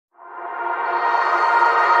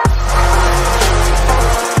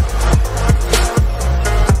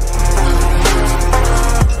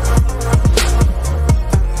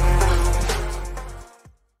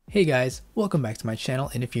Hey guys, welcome back to my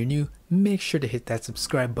channel, and if you're new, make sure to hit that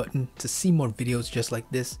subscribe button to see more videos just like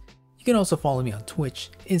this. You can also follow me on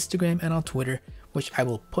Twitch, Instagram, and on Twitter, which I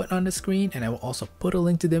will put on the screen, and I will also put a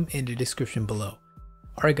link to them in the description below.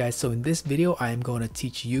 Alright guys, so in this video I am going to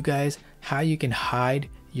teach you guys how you can hide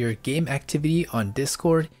your game activity on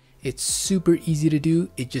Discord. It's super easy to do,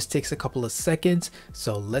 it just takes a couple of seconds,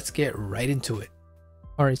 so let's get right into it.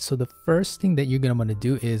 Alright, so the first thing that you're going to want to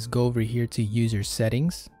do is go over here to user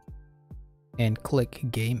settings and click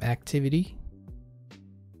game activity,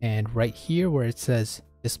 and right here where it says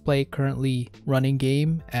display currently running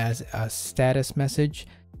game as a status message,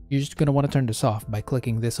 you're just going to want to turn this off by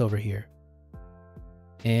clicking this over here.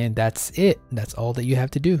 And that's it. That's all that you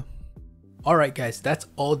have to do. Alright guys, that's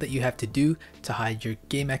all that you have to do to hide your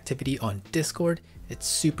game activity on Discord. It's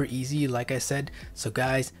super easy, like I said. So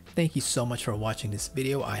guys, thank you so much for watching this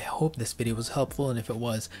video. I hope this video was helpful, and if it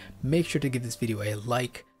was, make sure to give this video a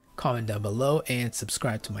like, comment down below, and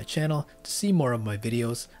subscribe to my channel to see more of my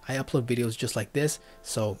videos. I upload videos just like this,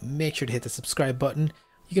 so make sure to hit the subscribe button.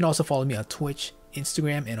 You can also follow me on Twitch,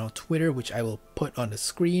 Instagram, and on Twitter, which I will put on the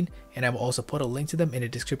screen, and I will also put a link to them in the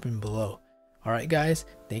description below. Alright guys,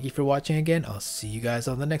 thank you for watching again. I'll see you guys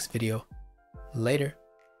on the next video. Later.